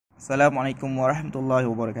Assalamualaikum warahmatullahi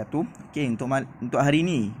wabarakatuh. Okey, untuk hari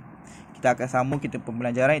ni kita akan sambung kita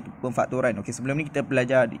pembelajaran itu pemfaktoran. Okey, sebelum ni kita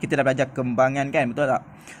dah belajar kembangan kan, betul tak?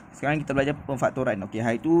 Sekarang kita belajar pemfaktoran. Okey,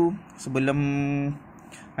 hari tu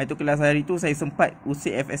kelas hari tu saya sempat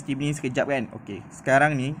usik FSTB ni sekejap kan. Okey,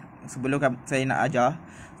 sekarang ni sebelum saya nak ajar,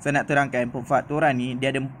 saya nak terangkan pemfaktoran ni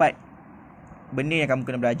dia ada 4 benda yang kamu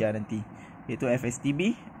kena belajar nanti, iaitu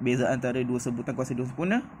FSTB, beza antara dua sebutan kuasa dua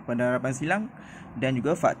sempurna, penerapan silang, dan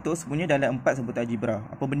juga faktor semuanya dalam 4 sebutan algebra.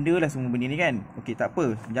 Apa benda lah semua benda ni kan. Okey, tak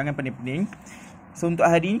apa, jangan pening-pening. So untuk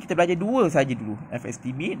hari ni kita belajar dua saja dulu,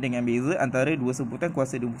 FSTB dengan beza antara dua sebutan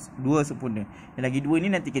kuasa dua sempurna. Yang lagi dua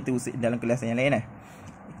ni nanti kita usik dalam kelas yang lain lah.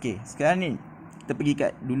 Okey, sekarang ni kita pergi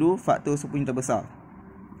kat dulu faktor sempurna terbesar.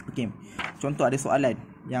 Okey, contoh ada soalan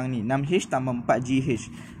yang ni 6H tambah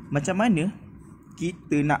 4GH. Macam mana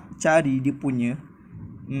kita nak cari dia punya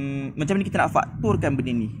macam mana kita nak faktorkan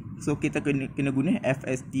benda ni? So kita kena guna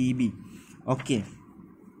FSTB. Okey,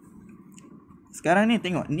 sekarang ni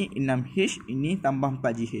tengok, ni 6H, ini tambah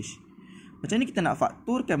 4GH. Macam mana kita nak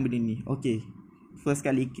faktorkan benda ni? Okey, first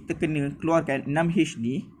kali kita kena keluarkan 6H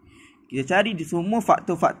ni. Kita cari di semua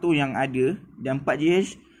faktor-faktor yang ada, dan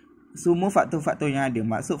 4GH semua faktor-faktor yang ada.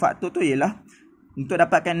 Maksud faktor tu ialah untuk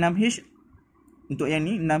dapatkan 6H, untuk yang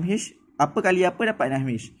ni 6H, apa kali apa dapat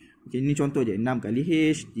 6H. Okey, ni contoh je, 6 kali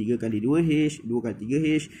H, 3 kali 2H, 2 kali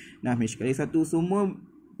 3H, 6H kali 1. Semua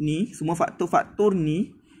ni, semua faktor-faktor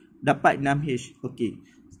ni dapat 6H. Okey,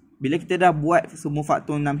 bila kita dah buat semua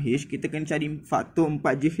faktor 6H, kita kena cari faktor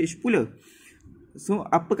 4GH pula. So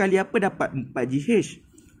apa kali apa dapat 4GH.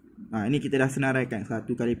 Ni kita dah senaraikan, 1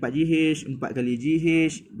 kali 4GH, 4 kali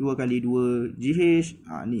GH, 2 kali 2GH.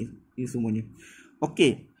 Ni semuanya.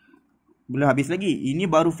 Okey, belum habis lagi. Ini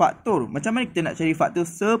baru faktor. Macam mana kita nak cari faktor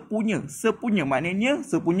sepunya? Sepunya maknanya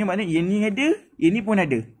yang ni ada, ini pun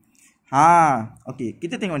ada. Okey,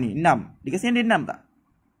 kita tengok ni 6. Dekat sini ada 6 tak?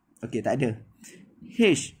 Okey, tak ada. H,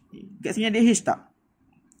 dekat sini ada H tak?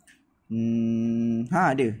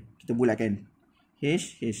 Ada. Kita bulatkan.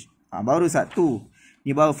 H. Baru satu.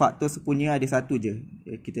 Ni baru faktor sepunya, ada satu je.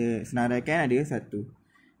 Kita senaraikan ada satu.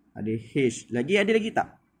 Ada H. Ada lagi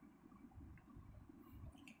tak?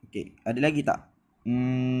 Okey, ada lagi tak?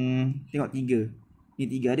 Tengok 3. Ni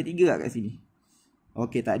 3, ada 3 tak kat sini?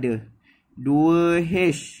 Okey, tak ada.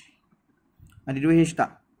 2H. Ada 2H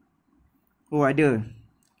tak? Oh, ada.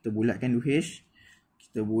 Kita bulatkan 2H.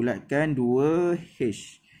 Kita bulatkan 2H.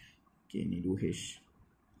 Okey, ni 2H.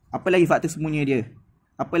 Apa lagi faktor semuanya dia?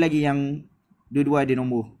 Apa lagi yang dua-dua ada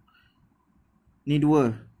nombor? Ni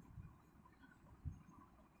 2.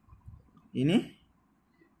 Ini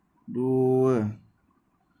 2.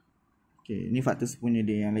 Okey, ni faktor sepunya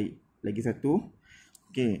dia yang lagi satu.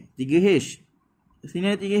 Okey, 3H. Sini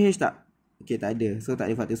ada 3H tak? Okey, tak ada. So tak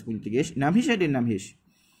ada faktor sepunya 3H. 6H ada 6H.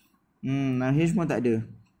 6H pun tak ada.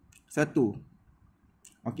 1.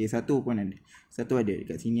 Okey, 1 pun ada. 1 ada.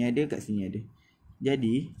 Dekat sini ada, kat sini ada.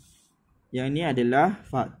 Jadi, yang ni adalah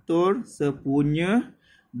faktor sepunya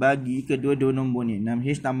bagi kedua-dua nombor ni.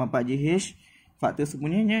 6H tambah 4GH. Faktor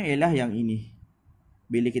sepunyanya ialah yang ini.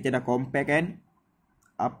 Bila kita dah compare kan,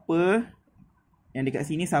 apa yang dekat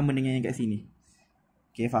sini sama dengan yang dekat sini.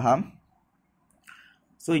 Okey, faham?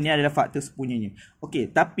 So ini adalah faktor sepunyanya.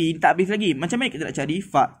 Okey, tapi tak habis lagi. Macam mana kita nak cari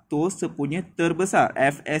faktor sepunya terbesar,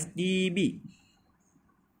 FSTB?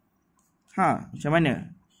 Macam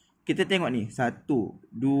mana? Kita tengok ni, 1,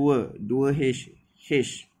 2, 2H,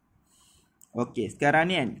 H. Okey, sekarang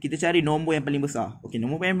ni kan kita cari nombor yang paling besar. Okey,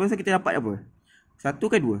 nombor yang paling besar kita dapat apa? 1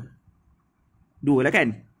 ke 2? 2 lah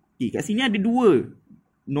kan? Okey, kat sini ada 2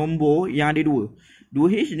 nombor yang ada 2.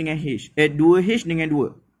 2H dengan H. 2H dengan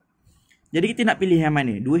 2. Jadi kita nak pilih yang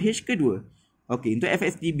mana? 2H ke 2? Okey, untuk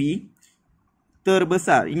FSTB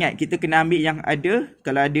terbesar, ingat kita kena ambil yang ada.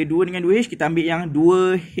 Kalau ada 2 dengan 2H, kita ambil yang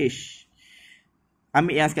 2H.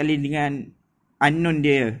 Ambil yang sekali dengan unknown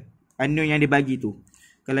dia. Unknown yang dia bagi tu.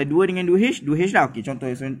 Kalau 2 dengan 2H, 2H lah. Okey, contoh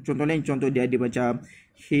lain. Contoh dia ada macam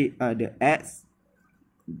H, ada X,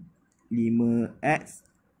 5X,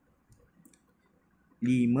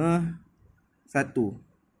 5,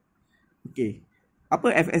 1. Okey, apa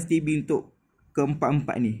FSTB untuk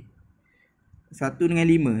keempat-empat ni? 1 dengan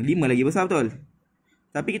 5. 5 lagi besar betul?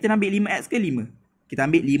 Tapi kita nak ambil 5X ke 5? Kita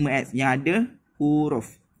ambil 5X yang ada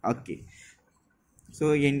huruf. Okey,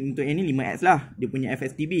 so untuk yang ni 5X lah, dia punya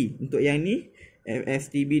FSTB. Untuk yang ni,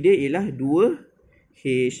 FSTB dia ialah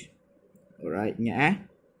 2H. Alright, ingat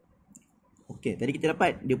Okey, tadi kita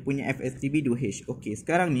dapat dia punya FSTB 2H. Okey,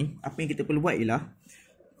 sekarang ni apa yang kita perlu buat ialah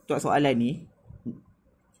untuk soalan ni,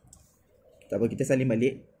 tak apa, kita salin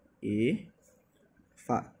balik.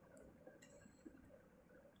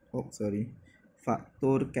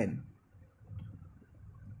 faktorkan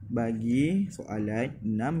bagi soalan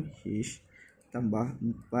 6H tambah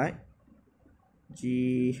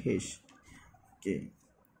 4GH. Okey.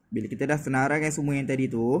 Bila kita dah senaraikan semua yang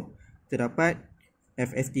tadi tu, kita dapat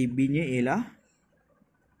FSTB-nya ialah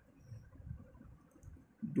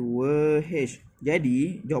 2H.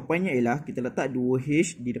 Jadi, jawapannya ialah kita letak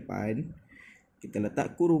 2H di depan, kita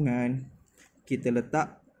letak kurungan,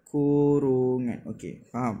 Okey,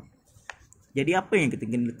 faham? Jadi, apa yang kita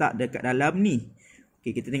kena letak dekat dalam ni?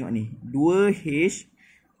 Okey, kita tengok ni. 2H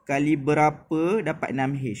kali berapa dapat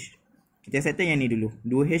 6H? Kita settle yang ni dulu.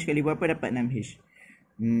 2H kali berapa dapat 6H?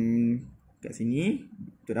 Kat sini,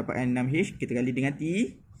 untuk dapatkan 6H, kita kali dengan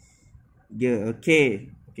 3. Okey.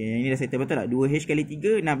 Okey, yang ni dah settle betul tak? 2H kali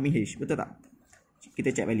 3, 6H. Betul tak? Kita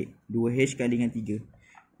check balik. 2H kali dengan 3.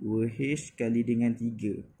 2H kali dengan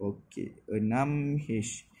 3. Okey,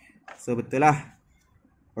 6H. So, betul lah.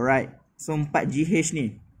 Alright. So, 4GH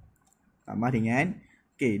ni. Tambah dengan,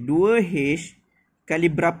 okey, 2H kali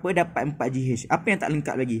berapa dapat 4GH? Apa yang tak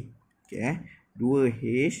lengkap lagi? Okey,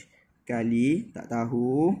 2H kali, tak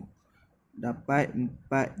tahu, dapat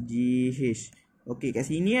 4GH. Okey, kat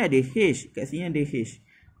sini ada H. Kat sini ada H.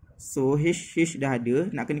 So, H dah ada.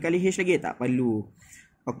 Nak kena kali H lagi? Tak perlu.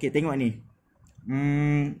 Okey, tengok ni.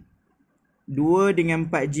 2 dengan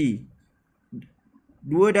 4G.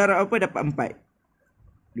 2 darab apa dapat 4?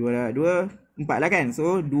 2 darab 2, 4 lah kan?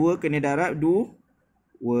 So, 2 kena darab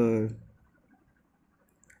 2.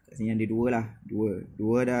 Kat sini ada 2 lah.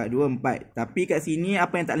 2 dah 2, 4. Tapi kat sini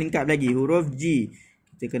apa yang tak lengkap lagi? Huruf G.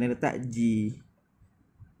 Kita kena letak G.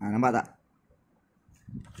 Nampak tak?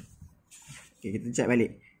 Okay, kita check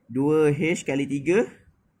balik. 2H kali 3.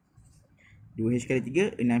 2H kali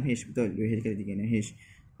 3, 6H. Betul. 2H kali 3, 6H.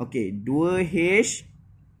 Okay, 2H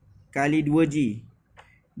kali 2G.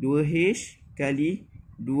 2H kali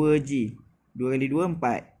 2G. 2 kali 2,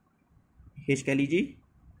 4. H kali G.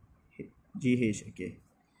 GH. Okay.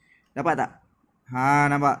 Dapat tak?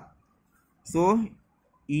 Nampak? So,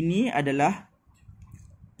 ini adalah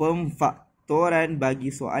pemfaktoran bagi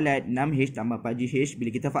soalan 6H tambah 4GH. Bila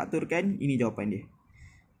kita faktorkan, ini jawapan dia.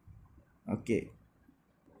 Okey.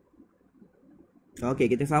 Okey,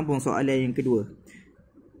 kita sambung soalan yang kedua.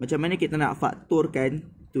 Macam mana kita nak faktorkan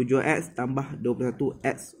 7X tambah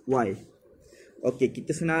 21XY? Okey,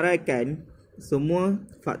 kita senaraikan semua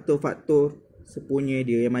faktor-faktor sepunya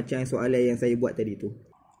dia yang macam soalan yang saya buat tadi tu.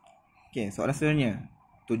 Okey, soalan seterusnya.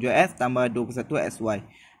 7X tambah 21XY.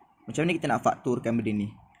 Macam mana kita nak faktorkan benda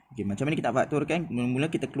ni? Okey, macam mana kita nak faktorkan? Mula-mula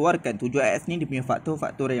kita keluarkan 7X ni dia punya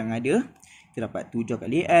faktor-faktor yang ada. Kita dapat 7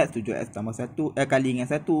 kali X, 7X tambah 1, kali dengan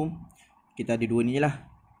 1. Kita ada 2 ni je lah.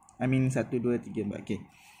 1, 2, 3, 4. Okey.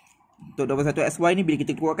 Untuk 21XY ni bila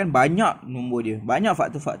kita keluarkan banyak nombor dia. Banyak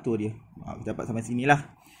faktor-faktor dia. Kita dapat sampai sini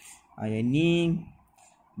lah. Yang ni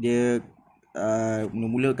dia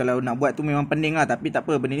mula-mula kalau nak buat tu memang pening lah. Tapi tak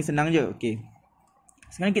apa, benda ni senang je. Okey.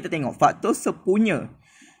 Sekarang kita tengok faktor sepunya.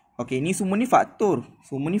 Okey, ni semua ni faktor.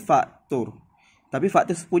 Semua ni faktor. Tapi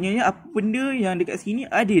faktor sepunyanya apa benda yang dekat sini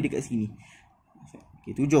ada dekat sini.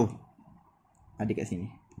 Okey, 7. Ada dekat sini.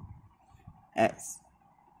 X.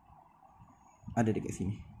 Ada dekat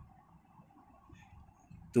sini.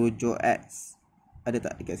 7X. Ada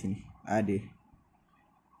tak dekat sini? Ada.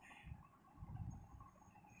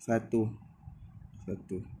 1.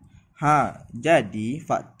 Jadi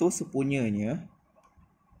faktor sepunyanya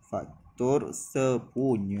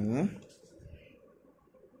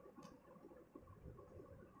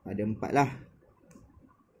ada 4 lah.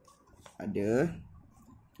 Ada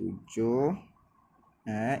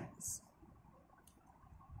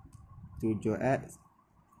 7X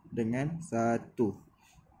dengan 1.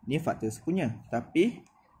 Ni faktor sepunya. Tapi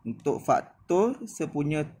untuk faktor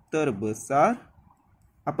sepunya terbesar,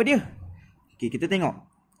 apa dia? Okey, kita tengok.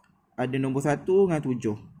 Ada nombor 1 dengan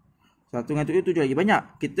 7. 1 dengan 7, 7 lagi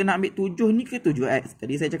banyak. Kita nak ambil 7 ni ke 7X?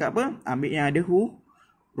 Tadi saya cakap apa? Ambil yang ada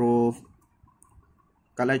huruf.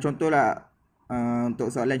 Kalau contohlah, untuk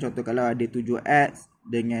soalan contoh kalau ada 7X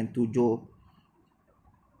dengan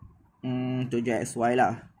 7XY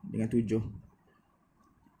lah. Dengan 7.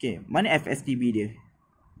 Okey, mana FSTB dia?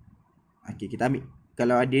 Okey, kita ambil.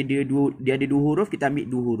 Kalau ada dia ada 2 huruf, kita ambil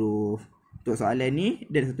 2 huruf. Untuk soalan ni,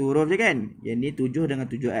 dia ada 1 huruf je kan? Yang ni 7 dengan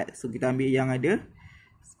 7X. So, kita ambil yang ada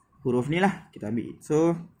huruf ni lah. Kita ambil.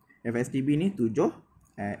 So, FSTB ni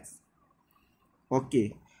 7X.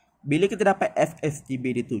 Okey. Bila kita dapat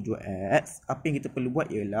FSTB di 7X, apa yang kita perlu buat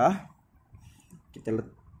ialah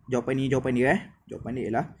jawapan dia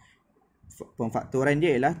ialah pemfaktoran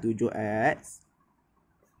dia ialah 7X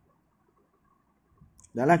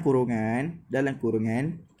dalam kurungan,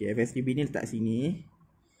 okey, FSTB ni letak sini.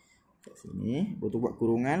 kat sini. Lepas tu buat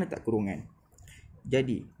kurungan, letak kurungan.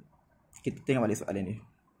 Jadi, kita tengok balik soalan dia.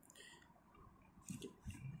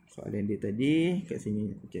 Soalan dia tadi kat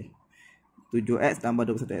sini. Okey. 7x tambah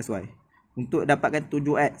 21xy. Untuk dapatkan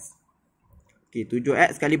 7x. Okey,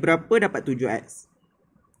 7x kali berapa dapat 7x?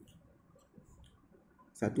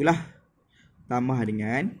 Satulah. Tambah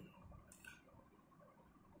dengan.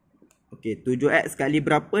 Okey, 7x kali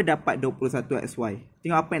berapa dapat 21xy?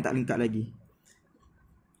 Tengok apa yang tak lengkap lagi.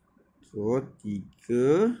 So,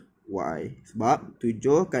 3y. Sebab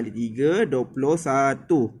 7 kali 3,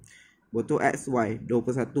 21. Betul xy.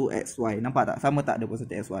 21xy. Nampak tak? Sama tak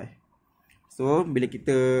 21xy? So, bila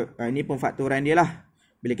kita, ini pemfaktoran dia lah.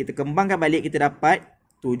 Bila kita kembangkan balik, kita dapat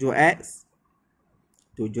 7x.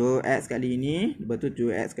 7x kali ini. Lepas tu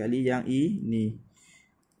 7x kali yang ini.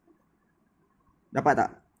 Dapat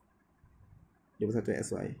tak?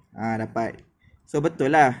 21xy. Dapat. So,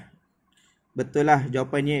 betul lah. Betul lah.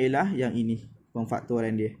 Jawapannya ialah yang ini.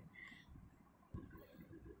 Pemfaktoran dia.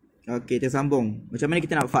 Okey, kita sambung. Macam mana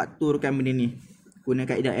kita nak fakturkan benda ni? Guna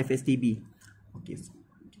kaedah FSTB. Okey.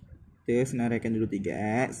 Kita senaraikan dulu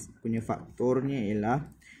 3x. Punya faktornya ialah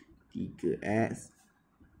 3x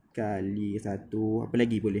kali 1. Apa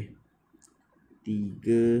lagi boleh?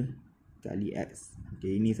 3 kali x.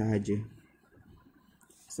 Okey, ini sahaja.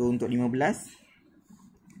 So, untuk 15.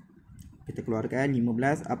 Kita keluarkan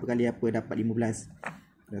 15. Apa kali apa dapat 15?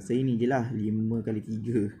 Rasa ini je lah. 5 kali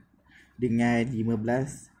 3. Dengan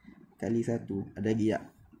 15 kali 1. Ada lagi tak?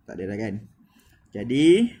 Tak ada dah kan?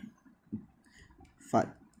 Jadi,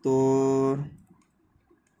 faktor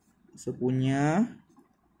sepunya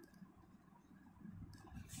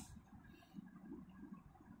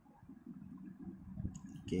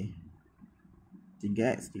okey.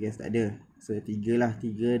 3x tak ada. So 3 lah.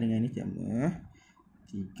 3 dengan ni sama.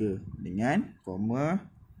 3 dengan koma.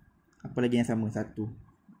 Apa lagi yang sama? 1.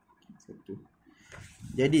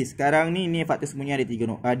 Jadi sekarang ni faktor semuanya ada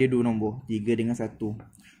 2 nombor. 3 dengan 1.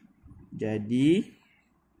 Jadi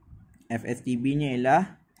FSTB nya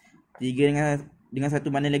ialah 3 dengan 1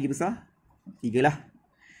 mana lagi besar? 3 lah.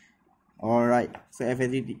 Alright. So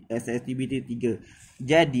FSTB tu 3.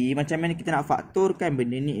 Jadi macam mana kita nak faktorkan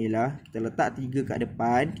benda ni ialah kita letak 3 kat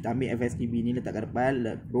depan. Kita ambil FSTB ni letak kat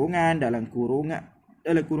depan. Dalam kurungan.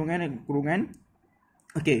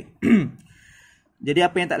 Okey. Jadi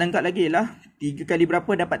apa yang tak lengkap lagi ialah 3 kali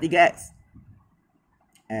berapa dapat 3x?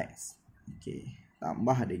 X. Okey.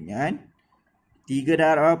 Tambah dengan 3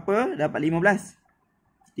 dapat apa? Dapat 15.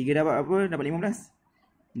 3 dapat apa? Dapat 15.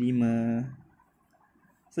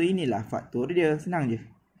 5. So inilah faktor dia. Senang je.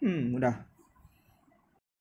 Mudah.